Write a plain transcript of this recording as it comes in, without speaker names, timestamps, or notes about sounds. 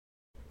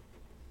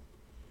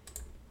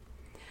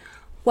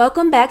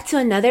Welcome back to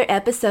another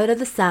episode of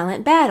The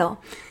Silent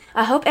Battle.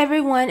 I hope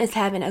everyone is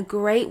having a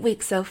great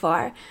week so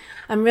far.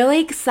 I'm really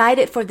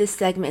excited for this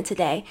segment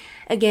today.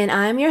 Again,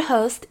 I'm your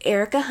host,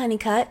 Erica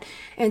Honeycutt,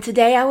 and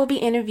today I will be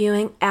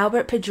interviewing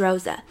Albert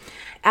Pedroza.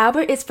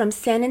 Albert is from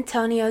San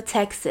Antonio,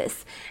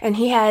 Texas, and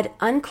he had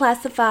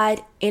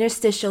unclassified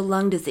interstitial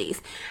lung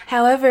disease.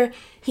 However,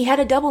 he had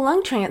a double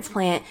lung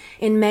transplant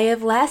in May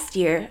of last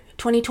year,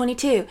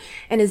 2022,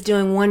 and is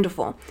doing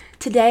wonderful.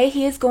 Today,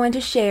 he is going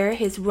to share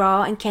his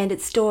raw and candid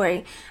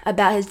story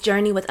about his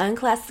journey with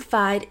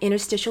unclassified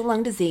interstitial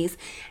lung disease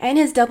and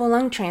his double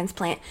lung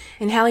transplant,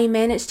 and how he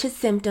managed his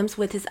symptoms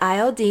with his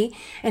ILD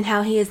and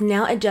how he is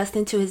now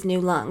adjusting to his new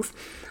lungs.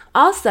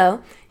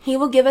 Also, he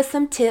will give us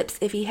some tips,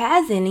 if he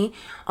has any,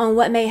 on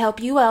what may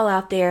help you all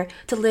out there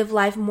to live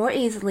life more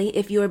easily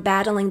if you are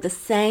battling the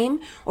same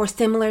or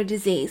similar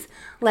disease.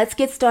 Let's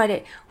get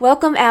started.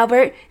 Welcome,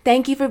 Albert.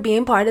 Thank you for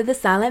being part of the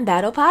Silent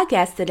Battle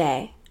podcast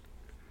today.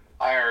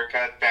 Hi,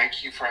 Erica.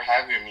 Thank you for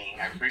having me.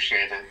 I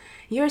appreciate it.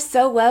 You're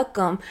so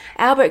welcome.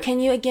 Albert, can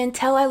you again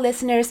tell our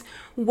listeners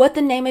what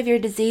the name of your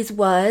disease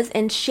was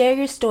and share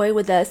your story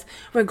with us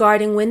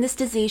regarding when this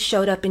disease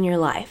showed up in your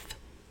life?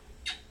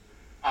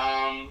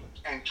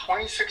 In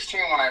 2016,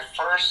 when I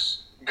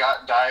first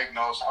got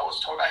diagnosed, I was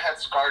told I had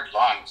scarred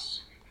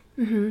lungs.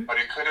 But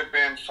it could have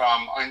been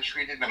from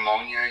untreated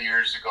pneumonia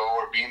years ago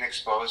or being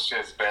exposed to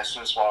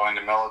asbestos while in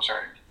the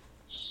military.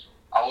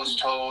 I was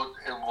told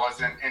it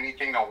wasn't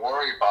anything to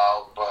worry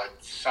about, but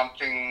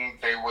something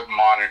they would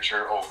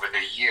monitor over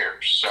the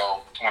years.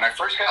 So when I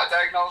first got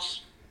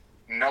diagnosed,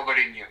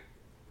 nobody knew.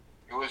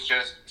 It was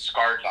just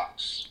scarred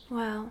lungs.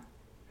 Wow.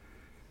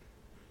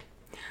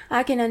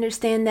 I can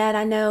understand that.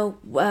 I know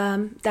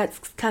that's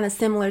kind of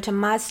similar to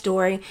my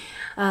story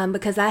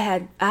because I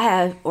had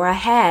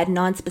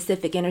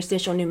nonspecific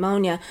interstitial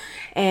pneumonia,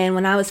 and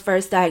when I was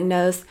first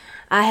diagnosed,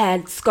 I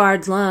had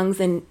scarred lungs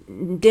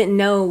and didn't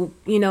know,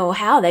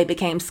 how they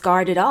became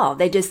scarred at all.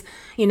 They just,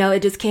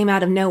 it just came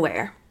out of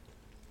nowhere.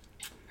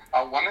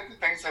 One of the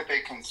things that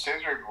they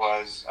considered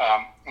was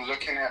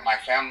looking at my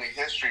family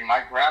history.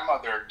 My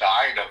grandmother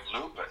died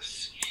of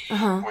lupus,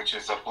 which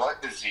is a blood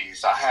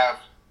disease. I have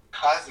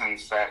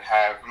cousins that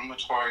have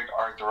rheumatoid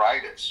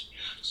arthritis.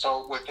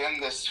 So within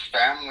this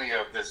family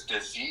of this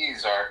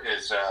disease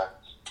is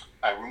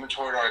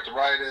rheumatoid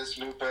arthritis,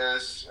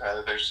 lupus.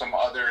 There's some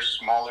other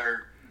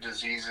smaller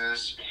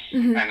diseases,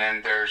 and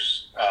then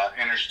there's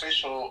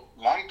interstitial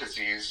lung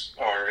disease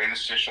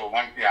interstitial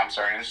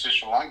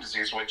lung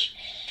disease, which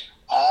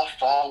all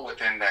fall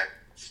within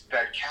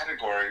that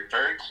category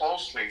very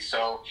closely.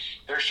 So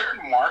there are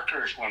certain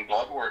markers when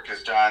blood work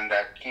is done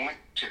that point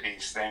to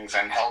these things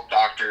and help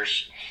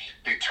doctors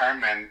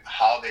determine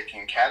how they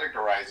can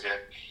categorize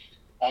it.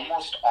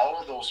 Almost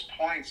all of those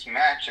points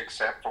match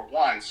except for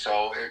one.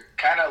 So it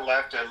kind of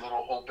left a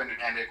little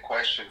open-ended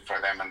question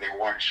for them, and they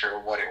weren't sure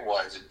what it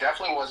was. It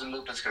definitely wasn't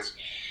lupus because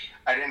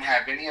I didn't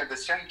have any of the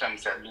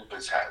symptoms that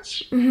lupus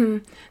has.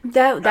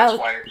 That's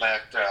why it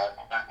left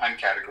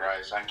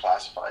uncategorized,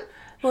 unclassified.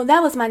 Well,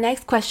 that was my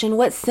next question.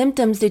 What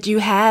symptoms did you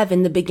have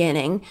in the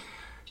beginning?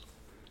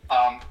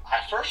 I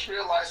first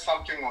realized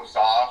something was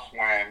off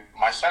when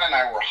my son and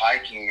I were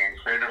hiking in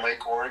Crater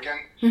Lake, Oregon.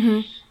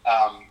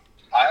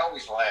 I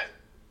always led,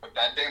 but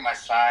that day my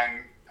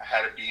son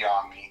had a beat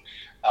on me.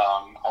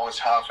 I was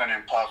huffing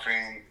and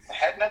puffing. It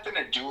had nothing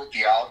to do with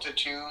the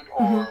altitude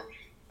or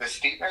the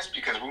steepness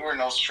because we were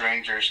no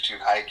strangers to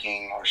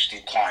hiking or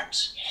steep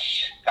climbs.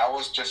 That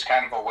was just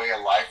kind of a way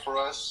of life for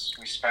us.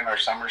 We spent our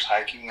summers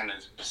hiking in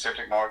the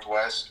Pacific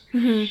Northwest.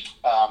 It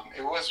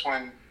was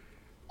when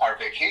our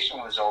vacation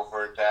was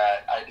over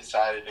that I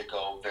decided to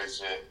go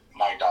visit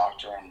my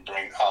doctor and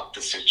bring up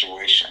the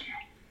situation.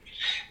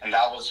 And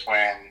that was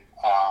when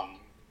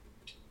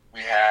we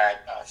had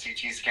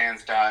CT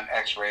scans done,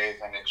 x-rays,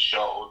 and it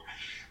showed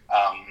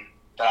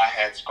that I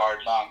had scarred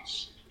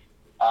lungs.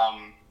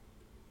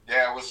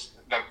 It was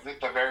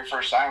the very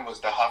first sign was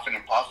the huffing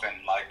and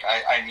puffing. Like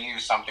I knew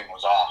something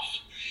was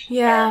off.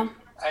 Yeah. And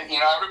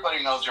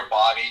everybody knows your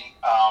body.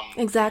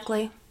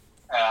 Exactly.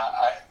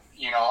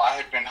 I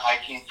had been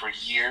hiking for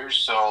years,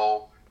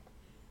 so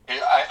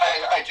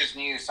I just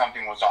knew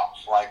something was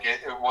off. Like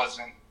it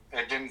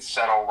didn't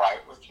settle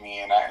right with me,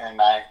 and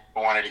I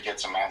wanted to get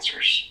some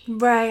answers.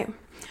 Right.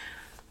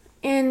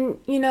 And,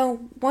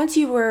 once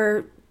you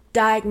were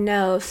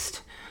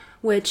diagnosed,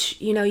 which,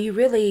 you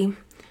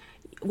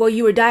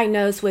were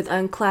diagnosed with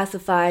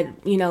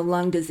unclassified,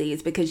 lung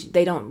disease because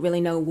they don't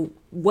really know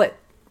what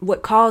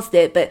caused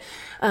it. But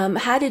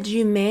how did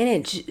you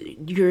manage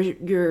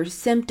your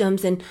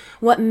symptoms, and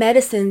what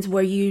medicines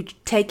were you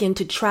taking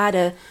to try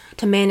to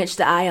manage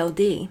the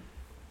ILD?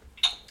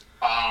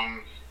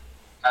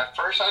 At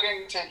first, I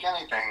didn't take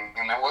anything,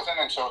 and it wasn't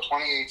until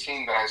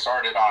 2018 that I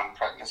started on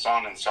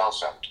prednisone and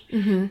Cellcept.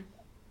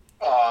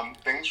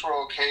 Things were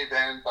okay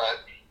then,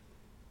 but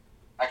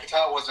I could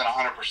tell it wasn't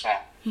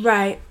 100%.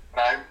 Right.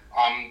 But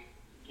I'm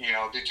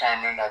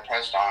determined. I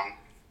pressed on.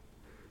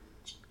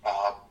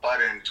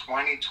 But in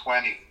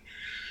 2020,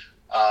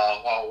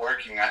 while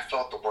working, I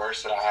felt the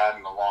worst that I had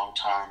in a long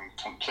time.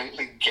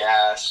 Completely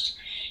gassed,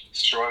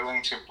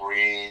 struggling to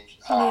breathe.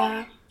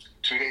 Yeah.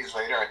 2 days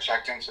later, I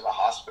checked into the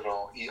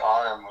hospital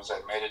ER and was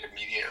admitted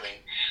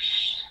immediately.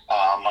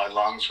 My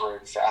lungs were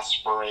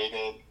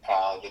exasperated.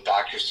 The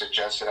doctor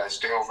suggested I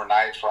stay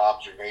overnight for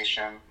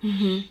observation.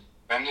 Mm-hmm.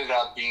 Ended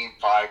up being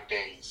 5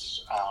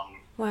 days.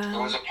 Wow.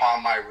 It was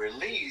upon my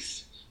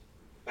release,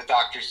 the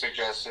doctor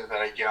suggested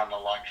that I get on the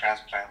lung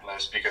transplant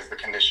list because the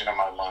condition of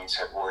my lungs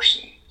had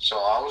worsened. So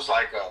I was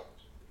like a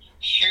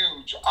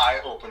huge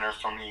eye-opener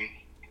for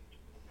me.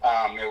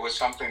 It was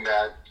something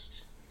that,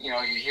 you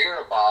hear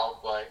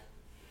about, but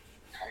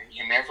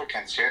you never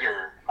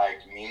consider,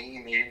 like, me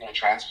needing a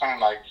transplant.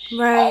 Like,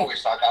 Right. I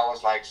always thought that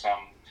was like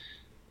some,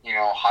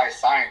 high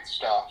science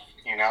stuff,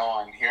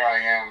 and here I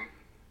am,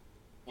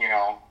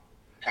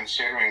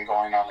 considering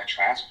going on the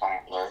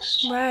transplant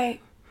list.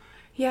 Right.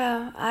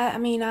 Yeah. I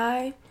mean,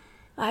 I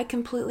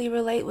completely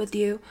relate with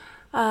you.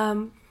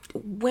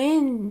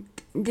 When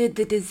did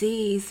the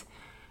disease?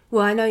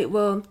 Well, I know.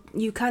 Well,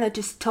 you kind of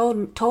just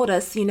told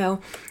us.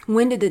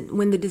 When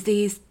the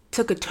disease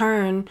took a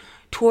turn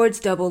towards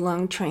double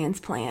lung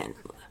transplant?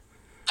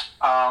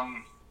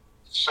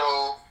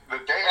 So the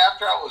day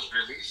after I was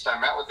released, I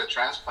met with the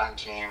transplant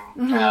team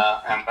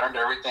Mm-hmm. And learned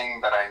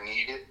everything that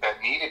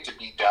needed to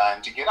be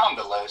done to get on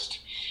the list.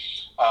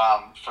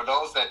 For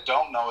those that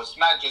don't know, it's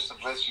not just a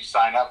list you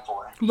sign up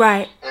for.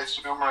 Right.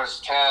 It's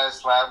numerous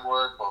tests, lab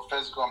work, both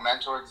physical and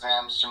mental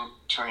exams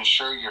to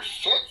ensure you're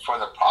fit for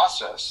the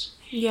process.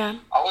 Yeah.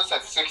 I was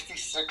at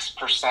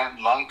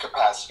 66% lung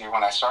capacity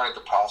when I started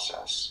the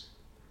process.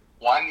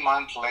 1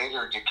 month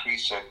later,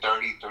 decreased at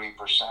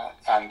 33%,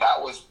 and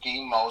that was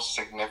the most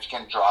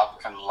significant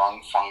drop in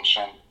lung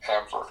function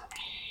ever.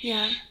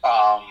 Yeah.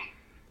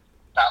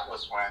 That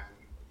was when,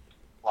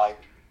 like,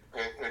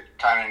 it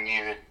kind of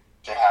needed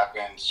to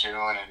happen soon,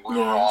 and we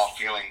were all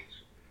feeling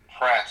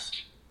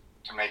pressed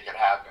to make it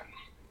happen.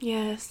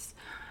 Yes.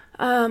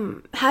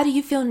 How do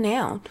you feel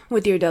now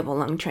with your double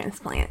lung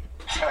transplant?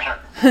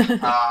 The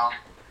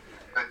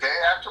day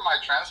after my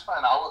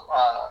transplant,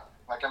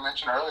 like I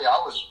mentioned earlier, I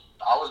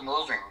was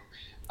moving.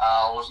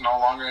 I was no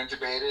longer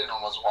intubated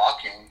and was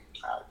walking.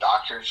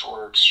 Doctors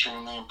were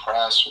extremely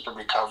impressed with the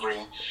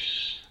recovery.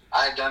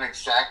 I had done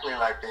exactly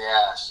like they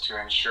asked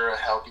to ensure a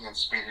healthy and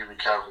speedy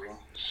recovery.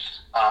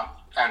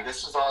 And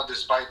this is all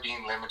despite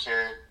being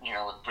limited,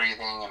 with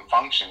breathing and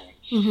functioning.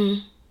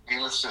 Mm-hmm.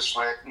 Needless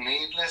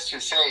to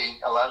say,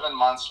 11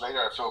 months later,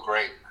 I feel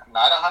great.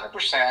 Not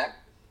 100%,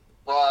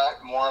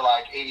 but more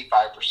like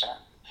 85%.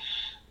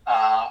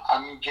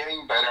 I'm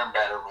getting better and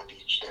better with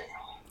each day.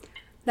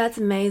 That's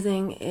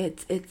amazing.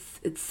 It's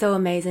so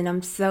amazing.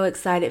 I'm so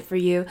excited for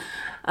you.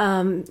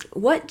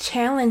 What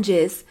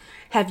challenges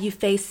have you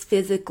faced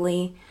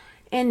physically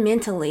and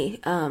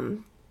mentally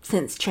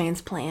since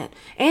transplant,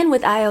 and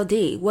with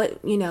ILD? What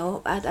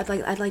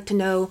I'd like to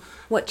know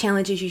what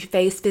challenges you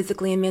face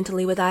physically and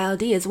mentally with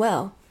ILD as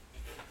well.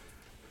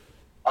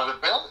 The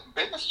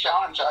biggest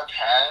challenge I've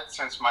had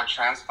since my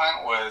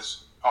transplant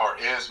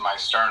is my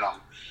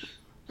sternum.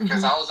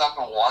 Because I was up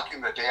and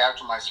walking the day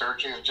after my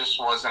surgery, it just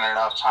wasn't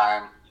enough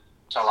time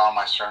to allow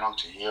my sternum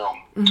to heal.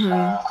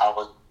 I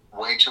was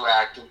way too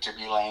active to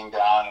be laying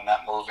down and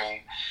not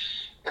moving.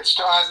 It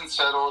still hasn't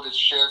settled. It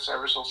shifts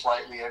ever so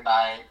slightly at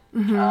night.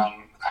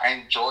 I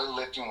enjoy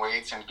lifting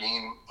weights and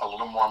being a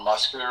little more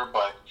muscular,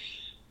 but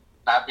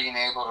not being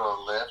able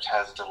to lift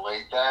has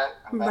delayed that,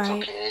 and that's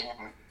okay.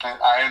 And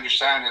I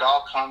understand it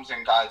all comes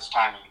in God's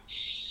timing.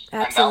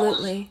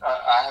 Absolutely. And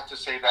I have to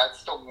say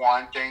that's the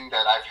one thing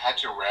that I've had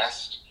to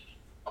rest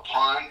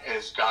upon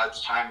is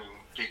God's timing,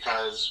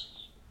 because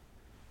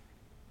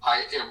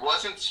it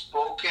wasn't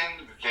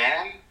spoken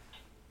then,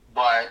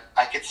 but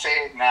I could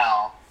say it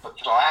now. But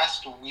the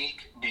last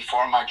week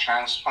before my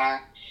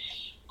transplant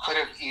could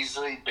have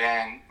easily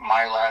been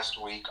my last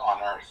week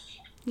on earth.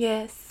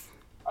 Yes.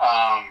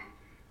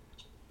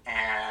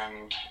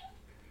 And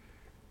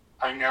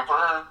I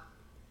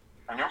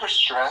never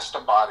stressed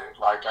about it.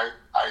 Like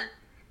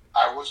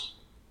I was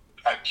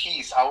at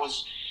peace. I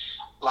was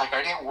like,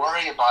 I didn't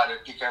worry about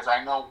it because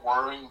I know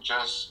worrying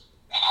just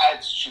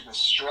adds to the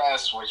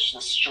stress, which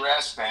the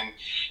stress then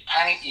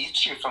kind of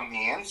eats you from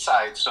the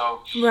inside.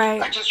 So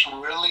I just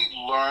really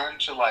learned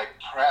to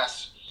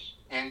press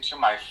into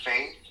my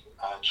faith,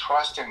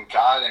 trust in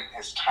God and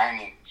His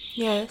timing.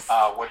 Yes.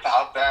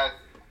 Without that,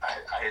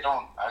 I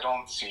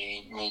don't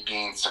see me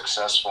being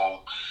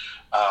successful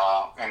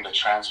in the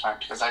transplant,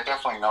 because I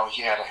definitely know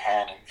He had a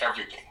hand in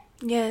everything.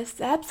 Yes,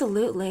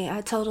 absolutely.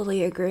 I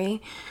totally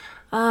agree.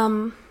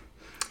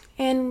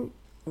 And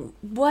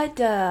what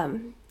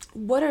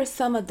are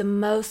some of the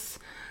most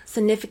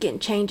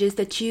significant changes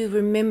that you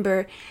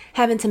remember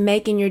having to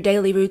make in your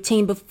daily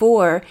routine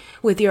before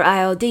with your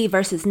ILD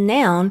versus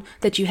now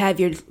that you have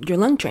your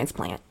lung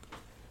transplant?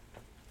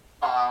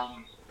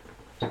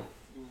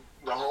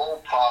 The whole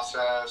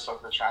process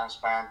of the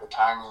transplant, the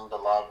timing, the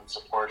love and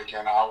support,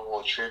 again, I will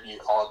attribute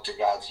all to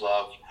God's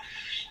love.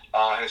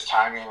 His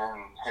timing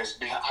and His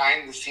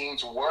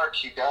behind-the-scenes work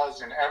He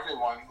does in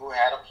everyone who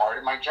had a part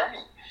in my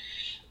journey.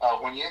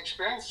 when you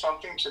experience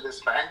something to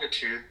this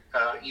magnitude,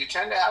 you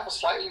tend to have a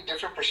slightly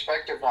different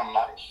perspective on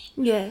life.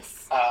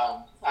 Yes.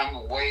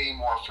 I'm way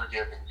more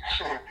forgiving.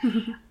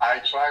 I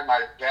try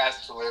my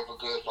best to live a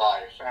good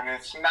life. And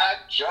it's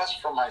not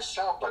just for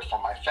myself, but for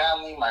my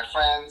family, my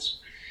friends,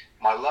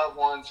 my loved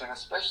ones, and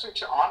especially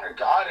to honor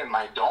God and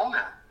my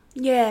donor.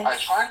 Yes. I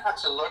try not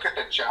to look at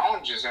the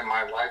challenges in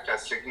my life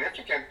as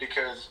significant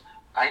because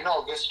I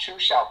know this too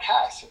shall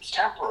pass. It's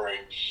temporary.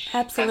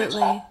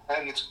 Absolutely.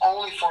 And it's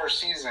only for a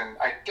season.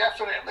 I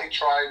definitely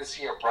try to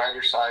see a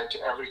brighter side to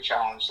every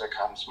challenge that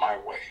comes my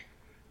way.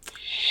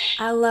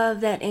 I love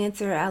that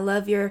answer. I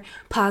love your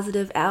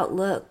positive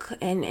outlook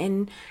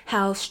and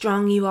how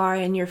strong you are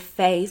in your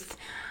faith.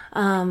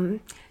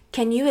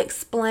 Can you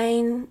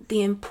explain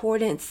the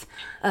importance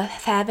of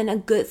having a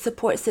good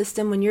support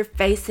system when you're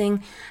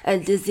facing a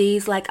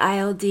disease like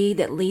ILD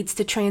that leads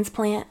to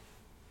transplant?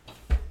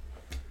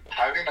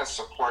 Having a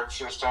support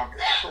system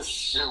is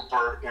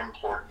super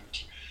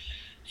important.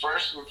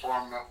 First and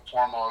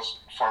foremost,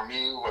 for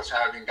me, was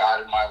having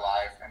God in my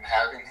life and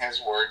having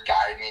His Word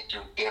guide me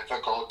through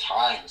difficult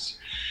times.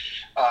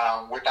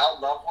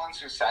 Without loved ones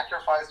who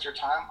sacrificed their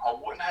time, I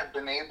wouldn't have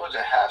been able to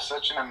have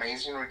such an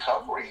amazing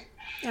recovery.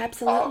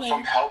 Absolutely.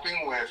 From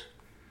helping with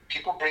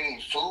people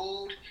bringing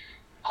food,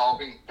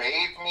 helping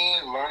bathe me,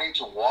 learning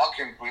to walk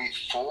and breathe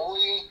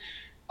fully,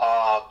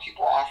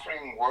 people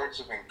offering words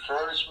of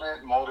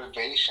encouragement,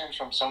 motivation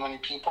from so many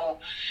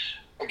people.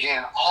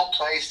 Again, all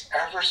placed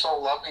ever so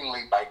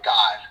lovingly by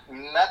God.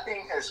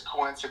 Nothing is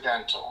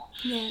coincidental.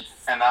 Yes.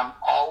 And I'm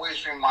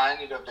always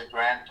reminded of the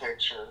grand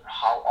picture,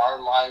 how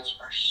our lives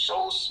are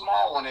so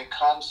small when it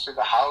comes to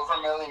the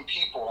however million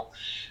people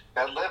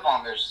that live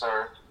on this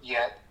earth,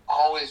 yet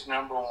always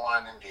number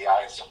one in the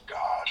eyes of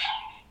God.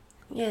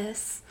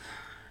 Yes.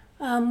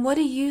 What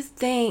do you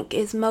think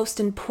is most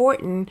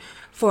important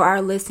for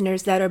our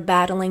listeners that are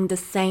battling the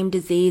same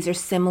disease or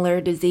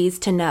similar disease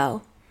to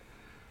know?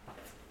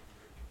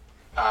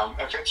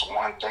 If it's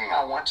one thing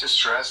I want to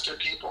stress to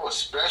people,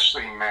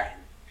 especially men,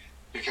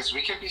 because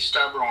we can be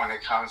stubborn when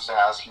it comes to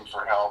asking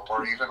for help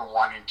or even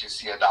wanting to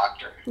see a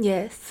doctor.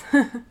 Yes.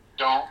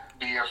 Don't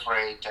be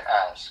afraid to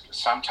ask.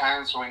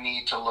 Sometimes we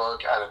need to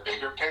look at a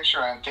bigger picture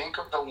and think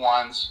of the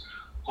ones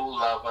who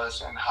love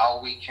us and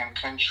how we can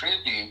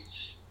contribute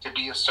to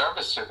be of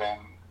service to them.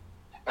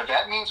 If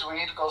that means we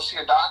need to go see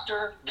a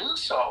doctor, do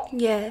so.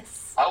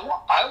 Yes.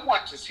 I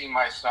want to see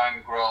my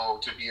son grow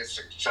to be a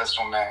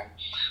successful man,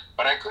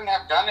 but I couldn't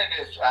have done it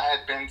if I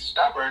had been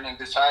stubborn and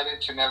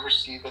decided to never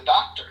see the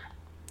doctor.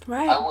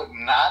 Right. I would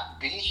not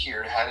be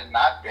here had it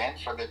not been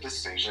for the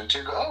decision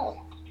to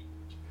go.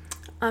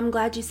 I'm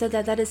glad you said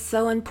that. That is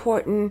so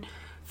important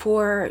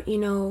for,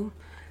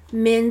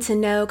 men to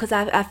know, because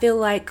I feel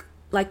like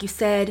you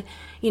said,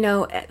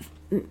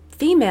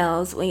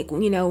 females,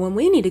 when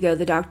we need to go to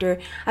the doctor,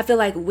 I feel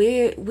like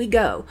we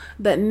go,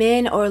 but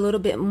men are a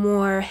little bit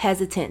more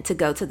hesitant to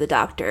go to the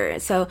doctor.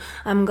 So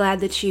I'm glad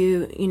that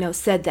you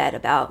said that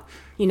about,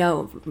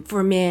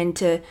 for men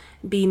to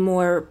be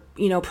more,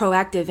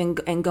 proactive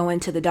and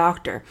going to the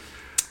doctor.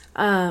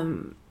 Like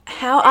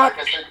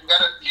I said,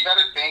 you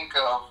gotta think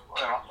of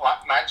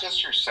not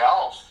just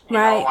yourself,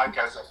 right. Like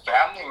as a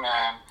family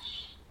man,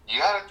 you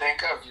gotta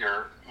think of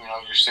your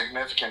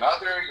significant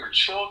other, your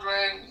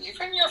children,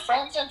 even your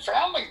friends and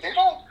family.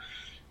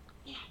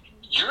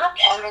 You're a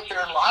part of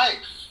their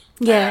life.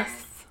 Yes.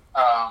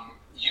 And,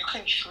 you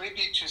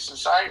contribute to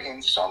society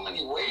in so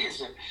many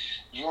ways, and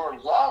you're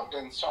loved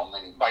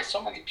by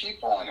so many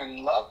people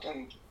and loved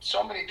in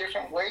so many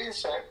different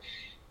ways that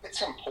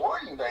it's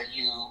important that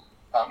you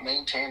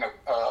maintain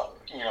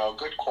a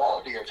good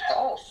quality of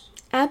health.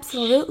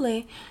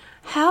 Absolutely.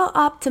 How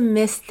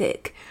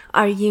optimistic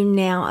are you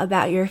now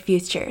about your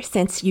future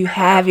since you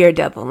have your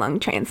double lung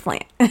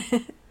transplant?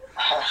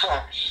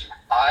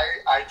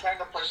 I tend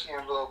to push the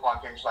envelope on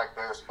things like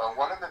this, but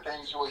one of the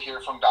things you will hear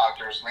from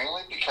doctors,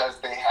 mainly because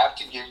they have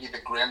to give you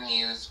the grim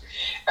news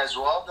as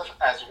well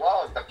as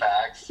the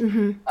facts,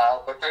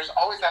 but there's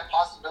always that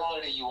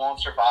possibility you won't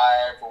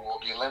survive or will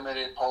be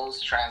limited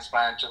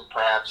post-transplant to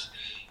perhaps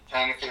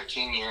 10 to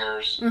 15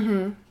 years.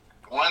 Mm-hmm.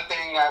 One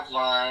thing I've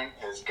learned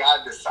is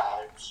God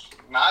decides.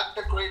 Not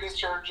the greatest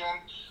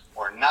surgeon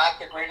or not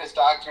the greatest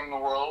doctor in the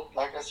world.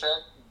 Like I said,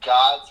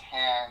 God's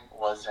hand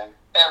was in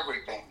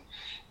everything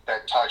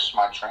that touched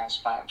my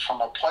transplant.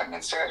 From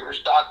appointment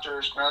setters,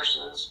 doctors,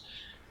 nurses,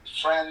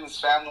 friends,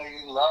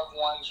 family, loved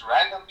ones,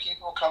 random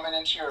people coming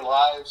into your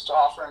lives to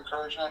offer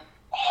encouragement.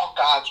 All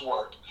God's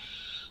work.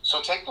 So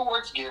take the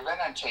words given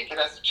and take it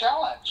as a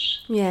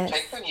challenge. Yes.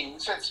 Take the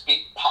news and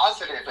speak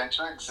positive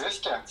into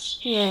existence.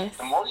 Yes.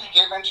 The more you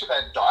give into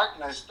that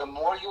darkness, the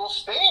more you will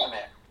stay in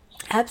it.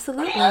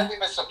 Absolutely. But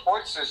having a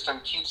support system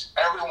keeps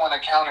everyone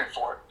accounted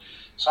for.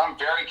 So I'm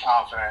very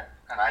confident,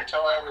 and I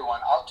tell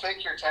everyone, I'll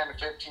take your 10 to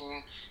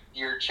 15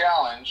 year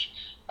challenge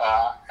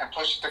and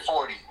push it to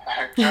 40,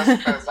 just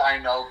because I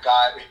know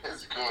God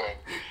is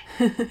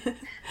good.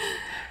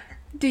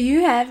 Do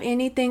you have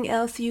anything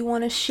else you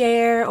want to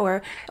share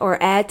or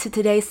add to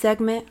today's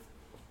segment?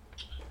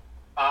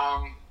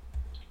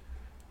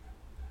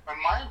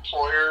 when my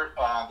employer,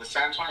 the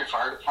San Antonio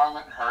Fire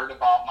Department, heard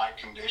about my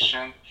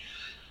condition,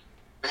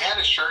 they had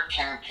a shirt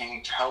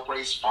campaign to help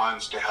raise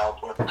funds to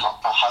help with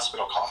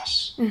hospital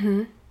costs.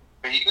 Mm-hmm.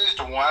 They used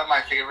one of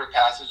my favorite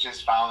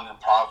passages found in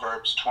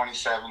Proverbs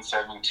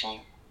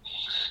 27:17.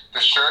 The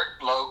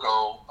shirt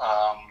logo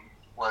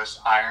was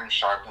iron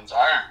sharpens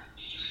iron.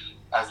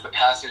 As the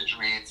passage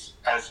reads,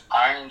 as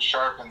iron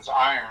sharpens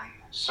iron,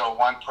 so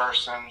one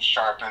person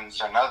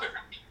sharpens another.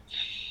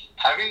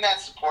 Having that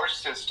support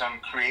system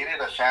created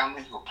a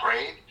family who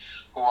prayed,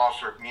 who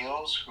offered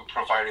meals, who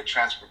provided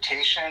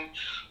transportation,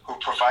 who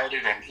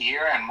provided an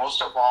ear, and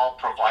most of all,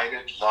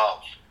 provided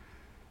love.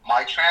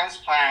 My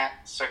transplant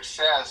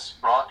success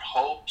brought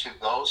hope to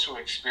those who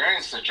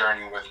experienced the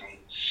journey with me.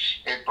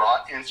 It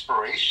brought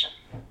inspiration.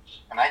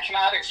 And I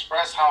cannot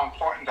express how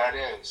important that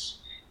is.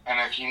 And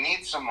if you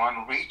need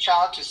someone, reach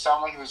out to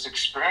someone who's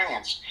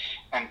experienced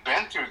and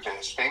been through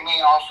this. They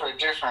may offer a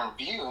different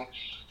view,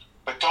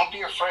 but don't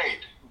be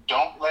afraid.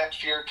 Don't let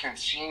fear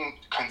consume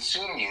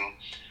you.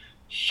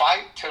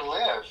 Fight to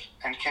live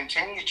and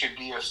continue to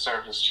be of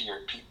service to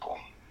your people.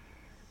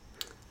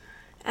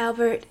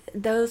 Albert,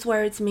 those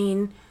words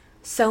mean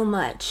so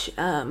much.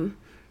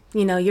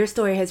 Your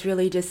story has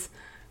really just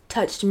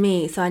touched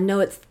me. So I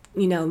know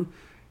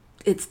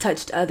it's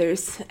touched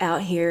others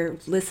out here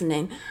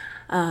listening.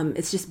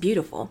 It's just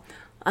beautiful.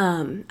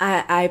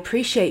 I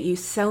appreciate you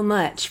so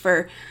much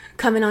for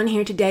coming on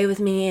here today with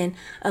me and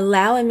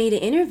allowing me to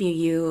interview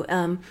you.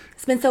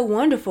 It's been so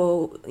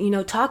wonderful,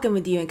 talking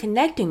with you and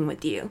connecting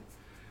with you.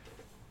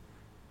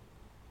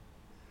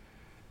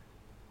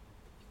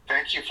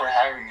 Thank you for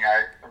having me.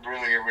 I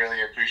really,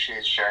 really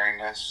appreciate sharing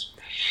this.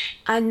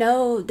 I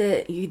know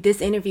that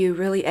this interview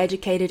really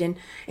educated and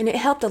it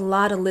helped a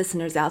lot of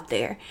listeners out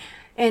there.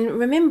 And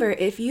remember,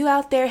 if you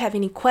out there have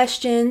any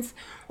questions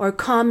or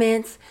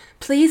comments,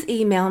 please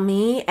email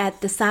me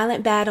at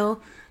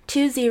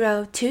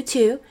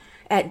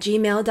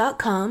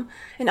thesilentbattle2022@gmail.com.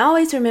 And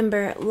always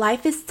remember,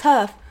 life is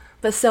tough,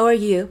 but so are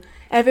you.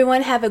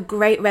 Everyone have a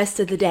great rest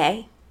of the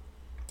day.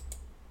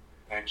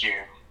 Thank you.